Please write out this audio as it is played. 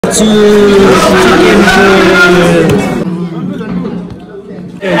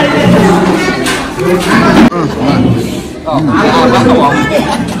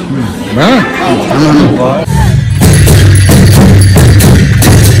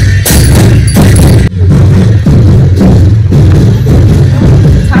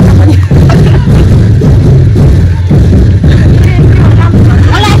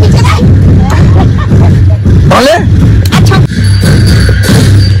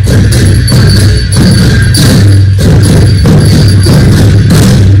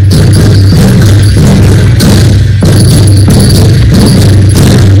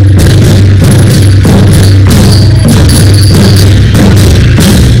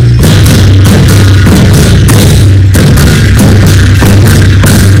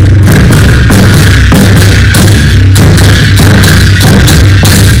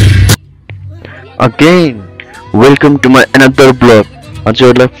Again, welcome to my another vlog.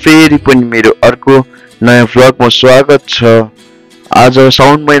 हजुरहरुलाई फेरि पनि मेरो अर्को नयाँ भ्लगमा स्वागत छ। आज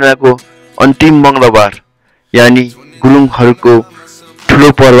साउन महिनाको अन्तिम मंगलबार यानी गुरुङहरुको ठुलो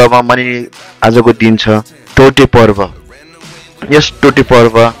पर्वमा मानिने आजको दिन छ टोटे पर्व। यस टोटे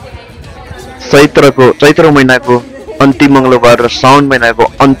पर्व चैत्र महिनाको अन्तिम मंगलबार र साउन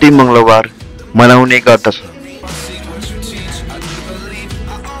महिनाको अन्तिम मंगलबार मनाउने गर्दछ।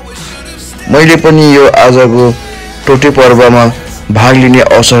 मैले पनि यो आजको टोटे पर्वमा भाग लिने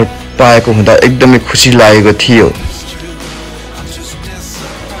अवसर पाएको हुँदा एकदमै खुसी लागेको थियो।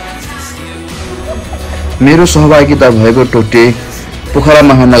 मेरो सहभागिता भएको टोटे पोखरा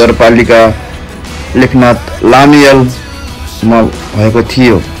महानगरपालिका लेखनाथ लामियालमा भएको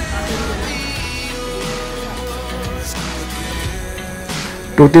थियो।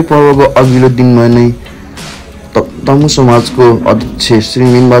 टोटे पर्वको अघिल्लो दिनमा नै तमु समाजको अध्यक्ष श्री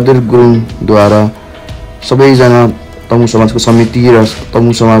मीनबहादुर गुरुङद्वारा सबैजना तमु समाजको समिति र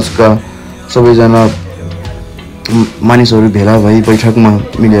तमु समाजका सबैजना मानिसहरू भेला भई बैठकमा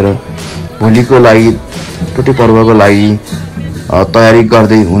मिलेर भोलिको लागि टोटे पर्वको लागि तयारी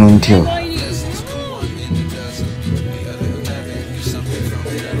गर्दै हुनुहुन्थ्यो।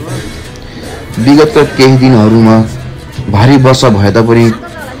 विगतका केही दिनहरूमा भारी वर्षा भए तापनि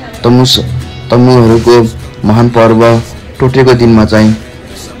तमुहरूको महान पर्व टोटेको दिनमा चाहिँ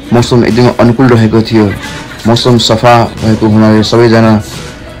मौसम एकदमै अनुकूल रहेको थियो। मौसम सफा भएको हुनाले सबैजना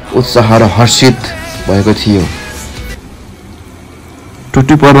उत्साह र हर्षित भएको थियो।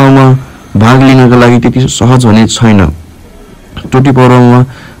 टोटे पर्वमा भाग लिनका लागि त्यति सहज हुने छैन। टोटे पर्वमा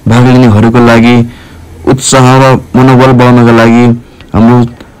भाग लिनेहरूको लागि उत्साह र मनोबल बढाउनका लागि हाम्रो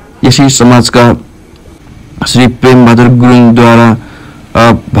यसै समाजका श्री प्रेमबहादुर गुरुङद्वारा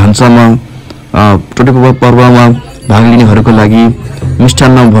भान्सामा टोटे पर्वमा भाग लिनेहरूको लागि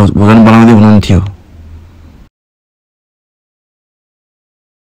मिष्टान्न भोजन बनाउँदै हुनुहुन्थ्यो।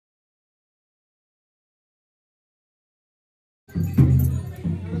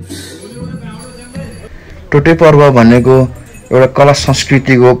 टोटे पर्व भनेको एउटा कला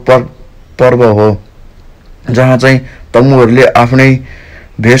संस्कृतिको पर्व हो, जहाँ चाहिँ तमुहरूले आफ्नै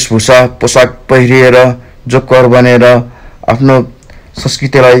वेशभूषा पोसाक पहिरिएर जोकर बनेर आफ्नो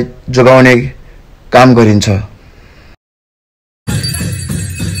संस्कृतिलाई जोगाउने काम गरिन्छ।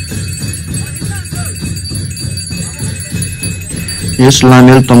 यस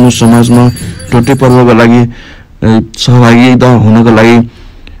लामेल तमु समाजमा टोटे पर्वको लागि सहभागिता हुनको लागि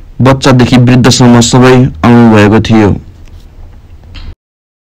बच्चादेखि वृद्धसम्म सबै आउनु भएको थियो।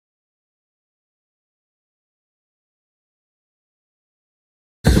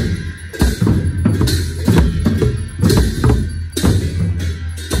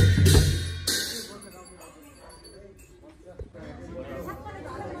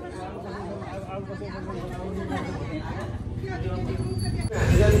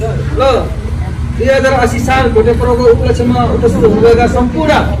 ल 2080 साल टोटे पर्वको उपलक्ष्यमा उपस्थित हुनुभएका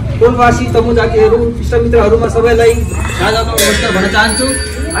सम्पूर्ण टोलवासी तमु जातिहरू इष्टमित्रहरूमा सबैलाई स्वागत नमस्कार भन्न चाहन्छु।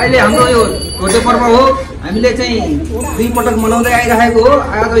 अहिले हाम्रो यो टोटे पर्व हो, हामीले चाहिँ 2 पटक मनाउँदै आइरहेको हो।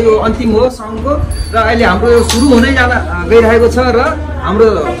 आज यो अन्तिम हो साउनको र अहिले हाम्रो यो सुरु हुनै गइरहेको छ र हाम्रो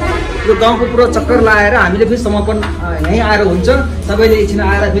यो गाउँको पुरो चक्कर लाएर हामीले फेरि समापन यहीँ आएर हुन्छ। सबैले एकछिन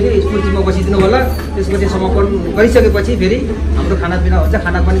आएर फेरि स्मृतिमा बसिदिनु होला। त्यसपछि समापन गरिसकेपछि फेरि हाम्रो खानापिना हुन्छ।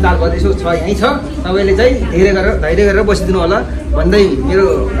 खाना पनि दाल भात यसो छ, यहीँ छ। सबैले चाहिँ धैर्य गरेर बसिदिनु होला भन्दै मेरो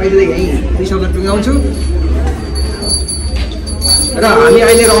अहिले यहीँ 2 शब्द टुङ्गाउँछु र हामी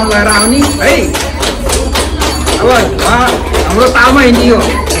अहिले रौन लगाएर आउने है। अब हाम्रो तालमा हिँडियो,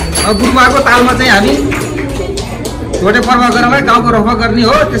 गुरुबाको तालमा चाहिँ हामी टोटे पर्व गर्नलाई गाउँको रफा गर्ने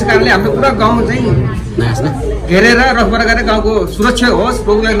हो। त्यस कारणले हाम्रो पुरा गाउँ चाहिँ घेरेर रफा गरेर गाउँको सुरक्षा होस्,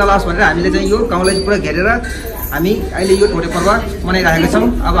 रोगब्याग नलाओस् भनेर हामीले चाहिँ यो गाउँलाई पुरा घेरेर हामी अहिले यो ढोटे पर्व मनाइरहेका छौँ।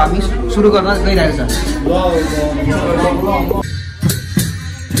 अब हामी सुरु गर्न गइरहेका छौँ।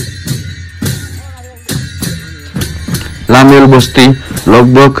 लामेल बस्ती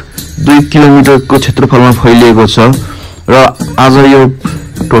लगभग 2 किलोमिटरको क्षेत्रफलमा फैलिएको छ र आज यो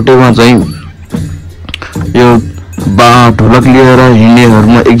ढोटेमा चाहिँ यो ढोलक लिएर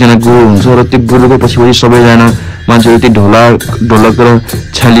हिँड्नेहरूमा एकजना गुरु हुन्छ र त्यो गुरुको पछि सबैजना मान्छेहरू त्यो ढोलक र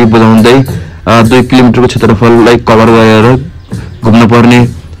छ्याली बजाउँदै 2 किलोमिटरको क्षेत्रफललाई कभर गरेर घुम्न पर्ने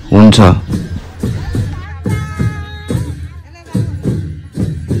हुन्छ।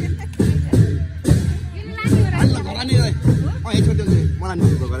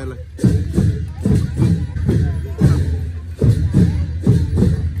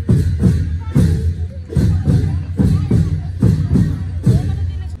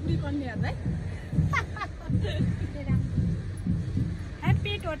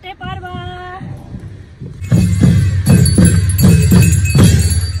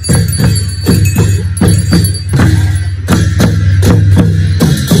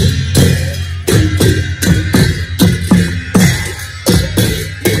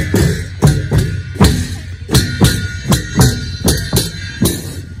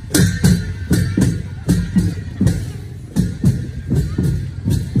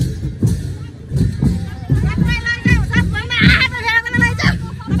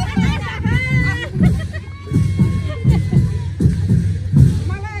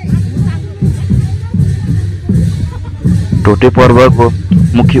 ढोटे पर्वको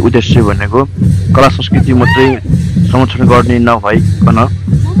मुख्य उद्देश्य भनेको कला संस्कृति मात्रै संरक्षण गर्ने नभइकन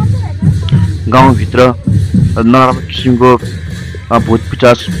गाउँभित्र नराम्रो किसिमको भूत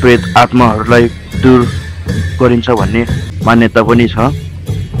पिशाच प्रेत आत्माहरूलाई दूर गरिन्छ भन्ने मान्यता पनि छ।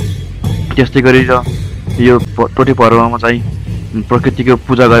 त्यस्तै गरी यो ढोटे पर्वमा चाहिँ प्रकृतिको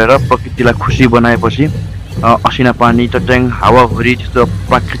पूजा गरेर प्रकृतिलाई खुसी बनाएपछि असिना पानी चट्याङ हावाहुरी जस्तो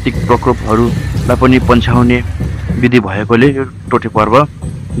प्राकृतिक प्रकोपहरूलाई पनि पन्छाउने विधि भएकोले यो ढोटे पर्व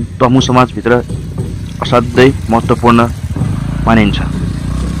तमु समाजभित्र असाध्यै महत्त्वपूर्ण मानिन्छ।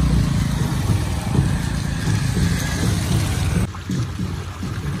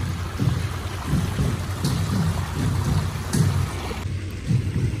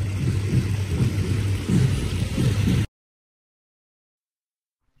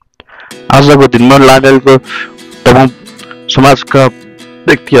 आजको दिनमा लाडेलको तमाम समाजका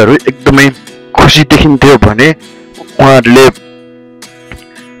व्यक्तिहरू एकदमै खुसी देखिन्थ्यो भने उहाँहरूले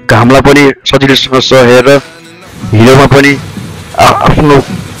घामलाई पनि सजिलैसँग सहेर हिलोमा पनि आफ्नो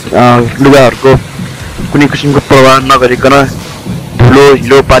लुगाहरूको कुनै किसिमको प्रभाव नगरिकन धुलो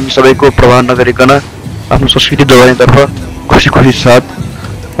हिलो पानी सबैको प्रभाव नगरिकन आफ्नो संस्कृति जोगाउनेतर्फ खुसी साथ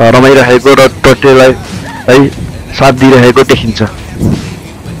रमाइरहेको र ढोटेलाई साथ दिइरहेको देखिन्छ।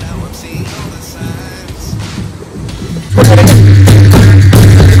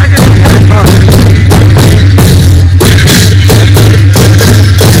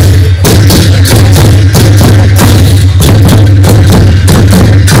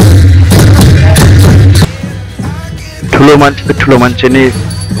 ठुलो मान्छे नै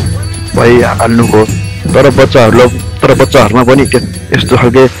भइहाल्नुभयो तर बच्चाहरूमा पनि यस्तो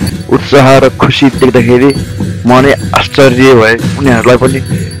खालके उत्साह र खुसी देख्दाखेरि मनै आश्चर्य भए। उनीहरूलाई पनि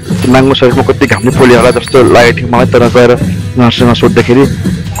नाङ्गो शरीरमा कति घामले पोल्यो होला जस्तो लागेको थियो मलाई। तर गएर उनीहरूसँग सोद्धाखेरि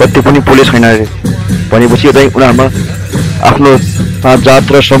कति पनि पोले छैन अरे भनेपछि चाहिँ उनीहरूमा आफ्नो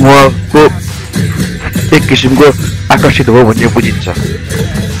जात र समूहको एक किसिमको आकर्षित हो भन्ने बुझिन्छ।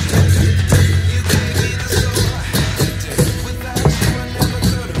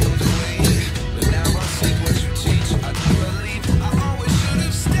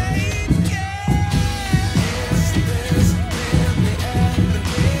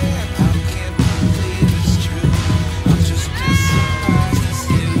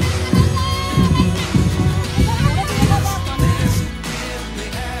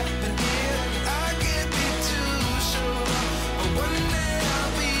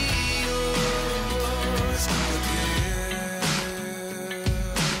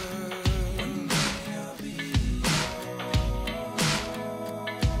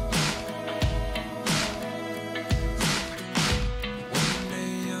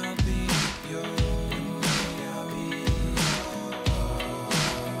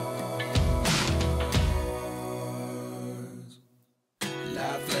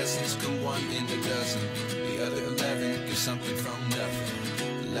 Something from nothing.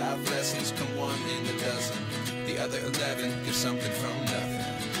 Life lessons come one in a dozen. The other 11 give something from nothing.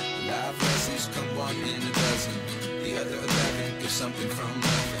 Life lessons come one in a dozen. The other 11 give something from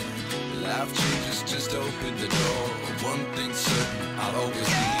nothing. Life changes just open the door. One thing's certain, I'll always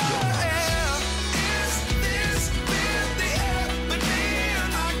be yours. Is this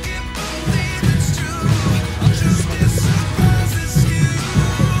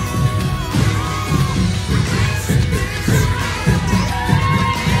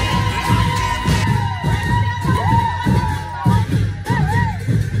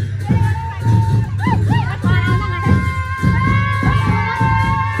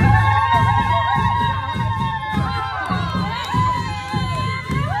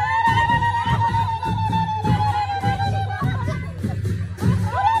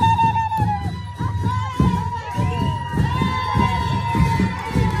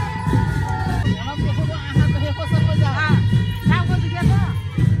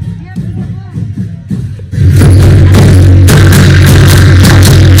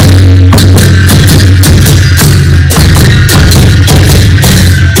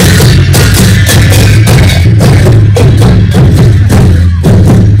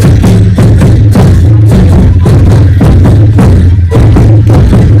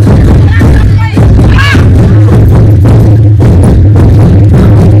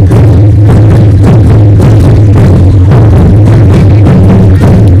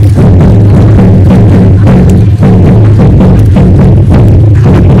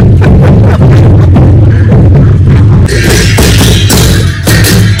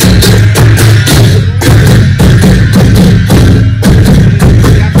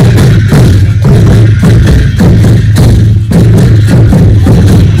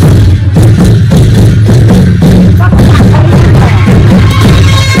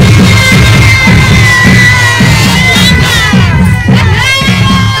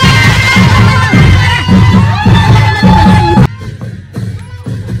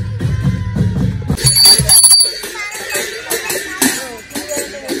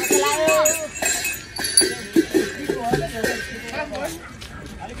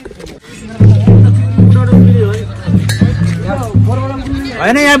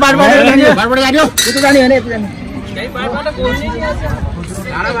होइन यहाँ बाटोबाट जाने हो उता जाने होइन यता जाने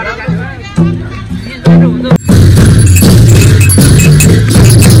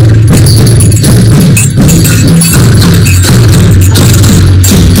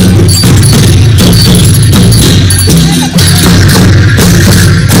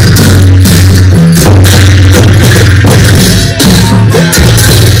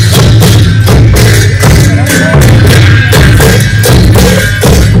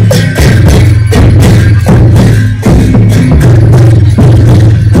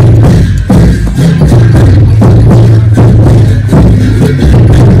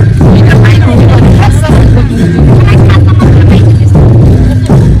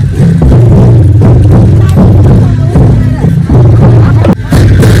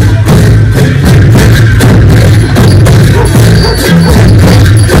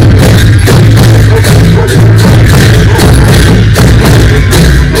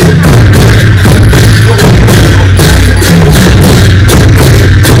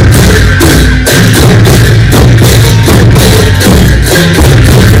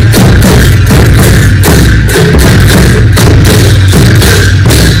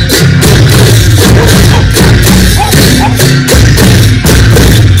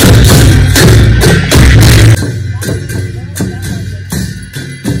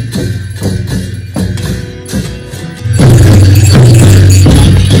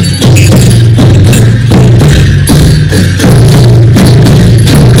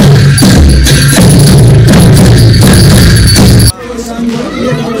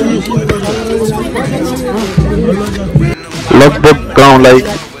लगभग गाउँलाई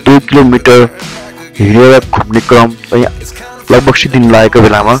 2 किलोमिटर हिँडेर घुम्ने क्रम चाहिँ लगभग दिन लागेको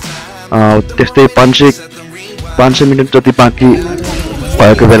बेलामा त्यस्तै 500 मिनट जति बाँकी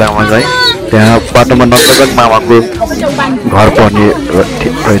भएको बेलामा चाहिँ त्यहाँ बाटोमा नन्दगञ्ज मामाको घर पर्ने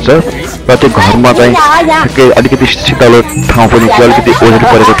रहेछ र त्यो घरमा चाहिँ ठिकै अलिकति शीतलो ठाउँ पनि थियो, अलिकति ओझेल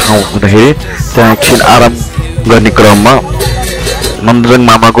परेको ठाउँ हुँदाखेरि त्यहाँ एकछिन आराम गर्ने क्रममा नन्दगञ्ज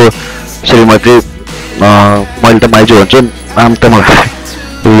मामाको श्रीमती मैले त माइजू भन्छु नाम त मलाई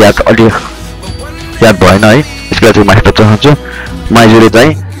याद भएन है, यसलाई चाहिँ माथि चाहन्छु। माइजूले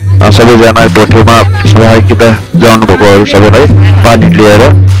चाहिँ सबैजना भोटेमा सहभागिता जनाउनु भएकोहरू सबैलाई पानी लिएर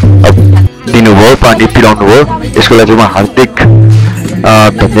दिनुभयो, पानी पिलाउनु भयो, यसको लागि म हार्दिक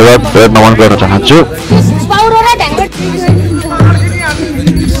धन्यवाद र नमन गर्न चाहन्छु।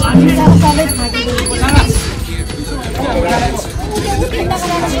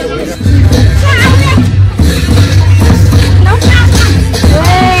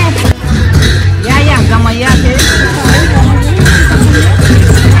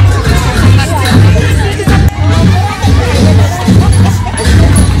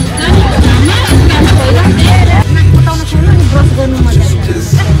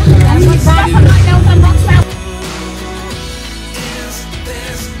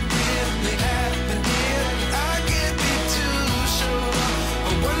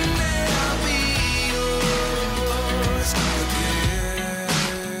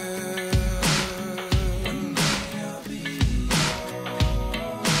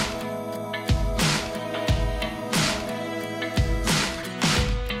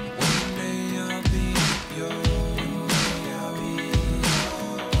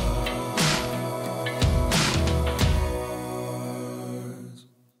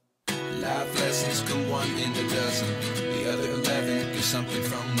 Something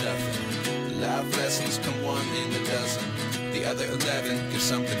from nothing. Life lessons come 1 in a dozen. The other 11 give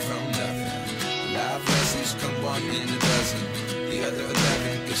something from nothing. Life lessons come 1 in a dozen. The other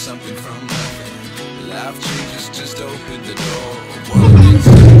 11 give something from nothing. Life changes just open the door.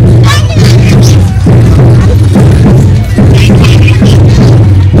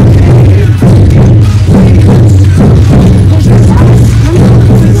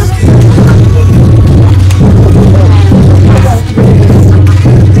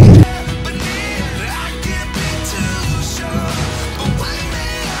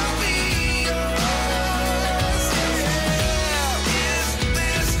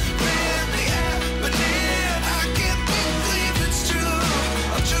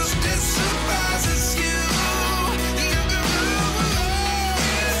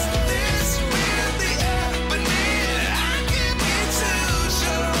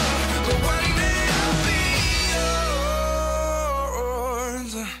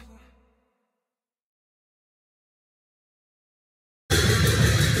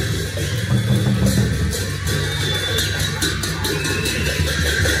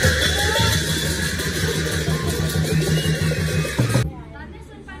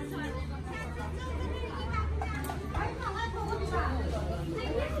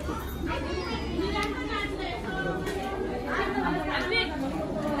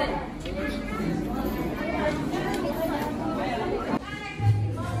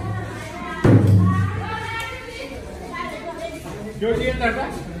 And I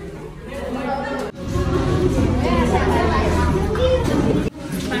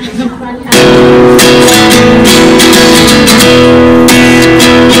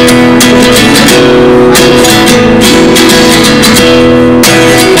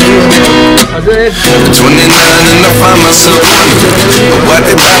find myself wondering what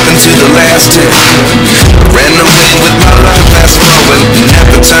did happen to the last 10. Ran away with my life fast forward,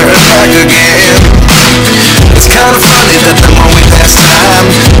 never turn back again. It's kind of funny that the more we pass time,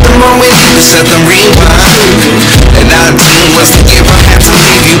 the more we need to set them rewind. And 19 was the year I had to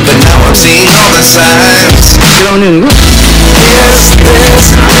leave you, but now I'm seeing all the signs. Yes,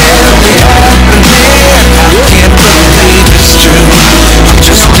 this really happened here. I can't believe it's true. I'm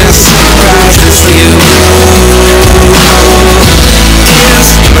just as surprised as you.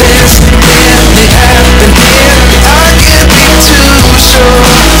 Yes, this really happened here. I can't be too sure,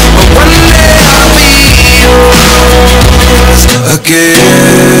 but one day I'll be yours again.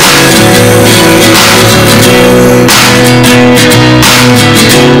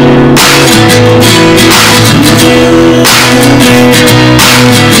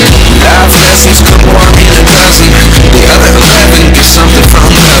 Life lessons come one in a dozen. The other 11 get something from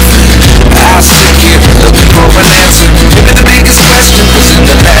nothing. I sit here looking for an answer. Maybe the biggest question was in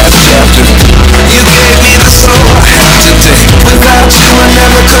the last chapter. You gave me the soul I have today. Without you I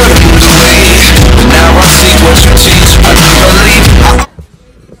never could have moved away. But now I see what you teach. I do believe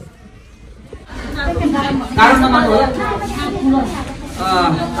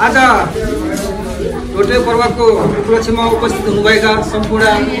आज भोटे पर्वको उपलक्ष्यमा उपस्थित हुनुभएका सम्पूर्ण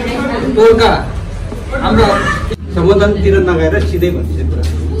टोलका हाम्रो सम्बोधनतिर नगएर सिधै भन्छ कुरा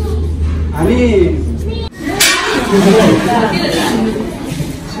हामी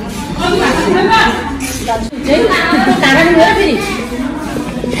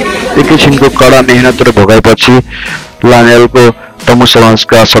एकैछिनको कडा मेहनत र भोगाइपछि लामेलको तमु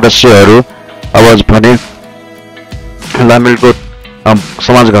समाजका सदस्यहरू आवाज भने लामेलको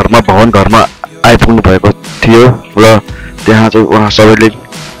समाज घरमा भवन घरमा आइपुग्नु भएको थियो र त्यहाँ चाहिँ उहाँ सबैले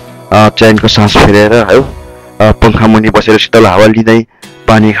चैनको सास फेरेर है पंखा मुनि बसेर शीतल हावा लिँदै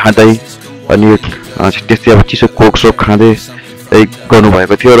पानी खाँदै अनि त्यस्तै अब चिसो कोक सोक खाँदै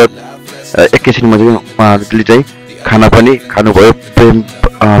गर्नुभएको थियो र एकैछिनमा चाहिँ उहाँहरूले चाहिँ खाना पनि खानुभयो।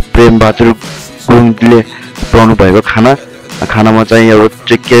 प्रेम बहादुर गुरुङले पकाउनु भएको खानामा चाहिँ अब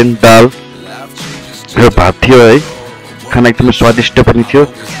चिकन दाल र भात थियो है। खाना एकदमै स्वादिष्ट पनि थियो।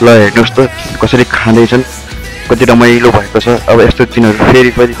 ल हेर्नुहोस् त कसरी खाँदैछन्, कति रमाइलो भएको छ। अब यस्तो दिनहरू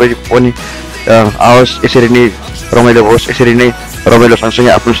फेरि पनि आओस्, यसरी नै रमाइलो होस्, यसरी नै रमाइलो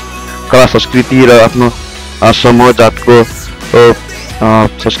सँगसँगै आफ्नो कला संस्कृति र आफ्नो समूह जातको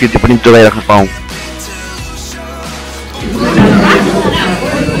संस्कृति पनि जोगाइराख्न पाऊँ।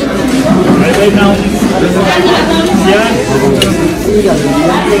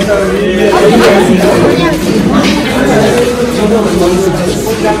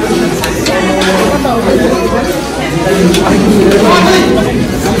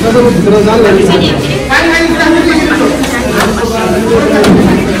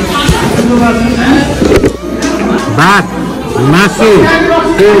 भात मासु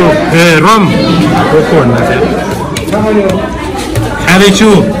रम खाँदैछु।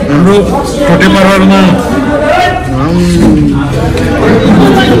 हाम्रो छोटे परिवारमा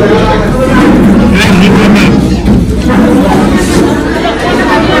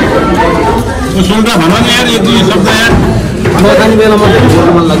सुन्दा भन न यार, एक दुई शब्द यार। खाने बेलामा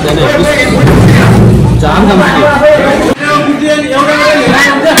मन लाग्दैन जाम जाम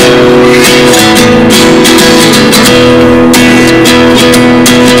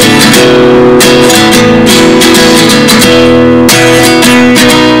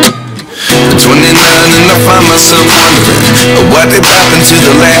And I find myself wondering what did happen to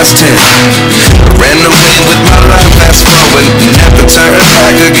the last 10. Ran away with my life fast forward, never turn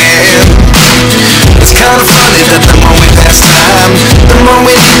back again. It's kind of funny that the more we pass time, the more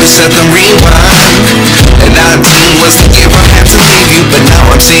we need to set them rewind. And 19 was the year I had to leave you, but now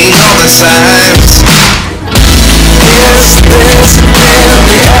I'm seeing all the signs. Yes, this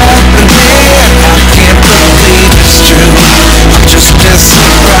really happened here. I can't believe it's true. I'm just as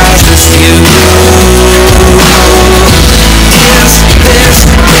surprised as you. Yes, this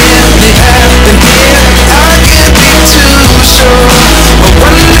really happened here. I can't be too sure, but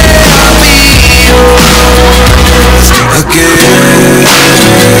one day I'll be yours again.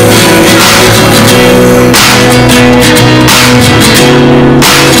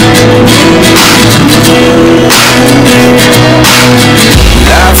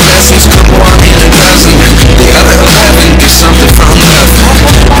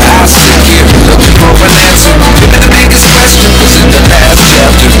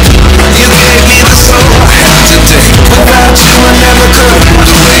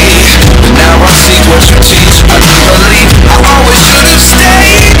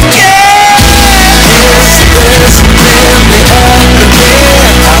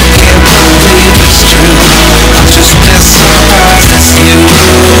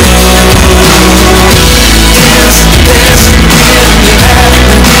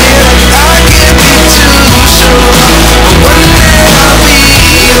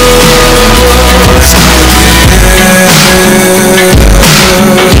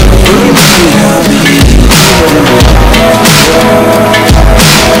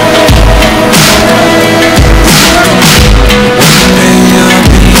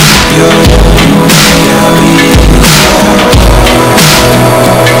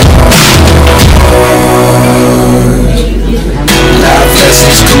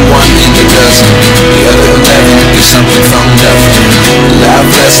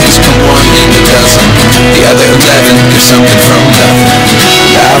 lessons come one in a dozen. The other 11 give something from nothing.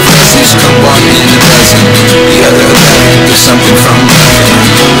 Life lessons come one in a dozen. The other 11 give something from nothing.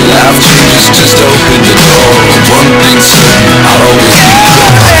 Life changes, just open the door. One thing's certain, I'll always be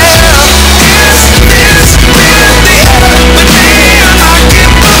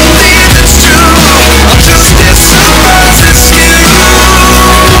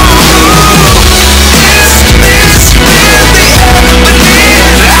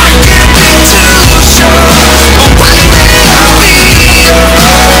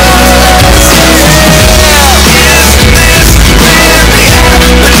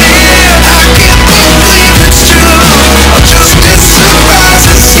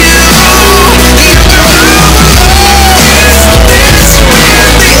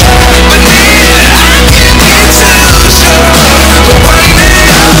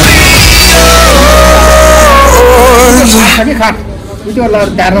खाट त्यो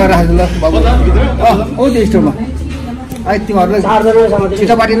दारमा राख्छु ल बाबु ओ त्यो स्टोरमा है तिमीहरूलाई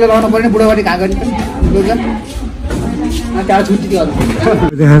छिटो पार्टीले लगाउनु पर्ने बुढो पार्टी कहाँ गर्ने त्यहाँ छुट्टी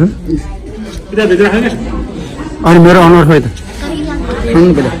देखाएर अनि मेरो अनुहार खोइ त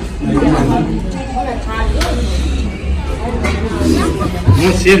सुन्नु पर्यो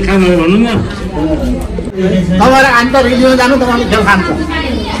शेर खान भन्नु न तपाईँहरू अन्त रिलियो जानु तपाईँले खेल खान्छ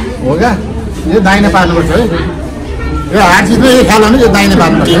हो क्या यो दाहिने पार्नुपर्छ है यो हार चिजमा यो ख्याल भने यो दाहिने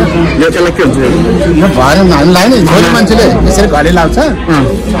पार्नुपर्छ यो त्यसलाई के हुन्छ यो भएन हामीलाई नि छोरी मान्छेले यसरी घडी लाउँछ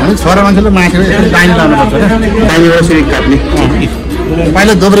हामी छोरा मान्छेले माथिबाट यसरी दाहिने लाउनुपर्छ दाहिनेबाट सिरिक काट्ने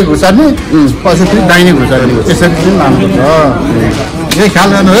पहिला दोब्रे घुसार्ने पछि फेरि दाहिने घुसार्ने त्यसरी चाहिँ लानुपर्छ यही ख्याल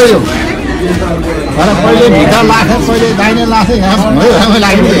गर्नु हो यो तर पहिले भित्र लाखे पहिले दाहिने लाखे यहाँ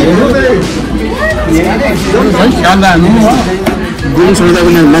लाग्ने ख्याल राख्नु गुण सुन्दा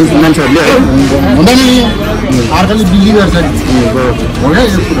पनि मान्छेहरूले है हुँदैन नि अर्कोले बिल्ली गर्छ नि हो क्या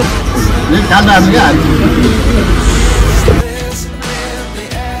यो कुरो यही ख्याल राख्नु क्या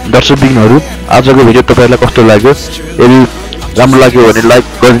दर्शकबिनहरू आजको भिडियो तपाईहरुलाई कस्तो लाग्यो यदि राम्रो लाग्यो भने लाइक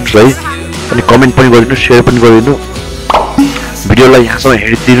गरिदिनुस् है अनि कमेन्ट पनि गरिदिनुस् शेयर पनि गरिदिनु भिडियोलाई यहाँसम्म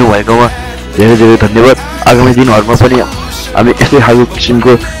हेरिदिनु भएकोमा धेरै धेरै धन्यवाद आगामी दिनहरुमा पनि हामी यस्तै खालको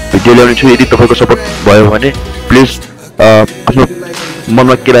किसिमको भिडियो ल्याउने छु यदि तपाईको सपोर्ट भयो भने प्लिज आफ्नो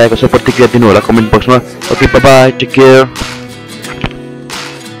मनमा के लागेको छ प्रतिक्रिया दिनु होला कमेन्ट बक्समा okay bye bye take care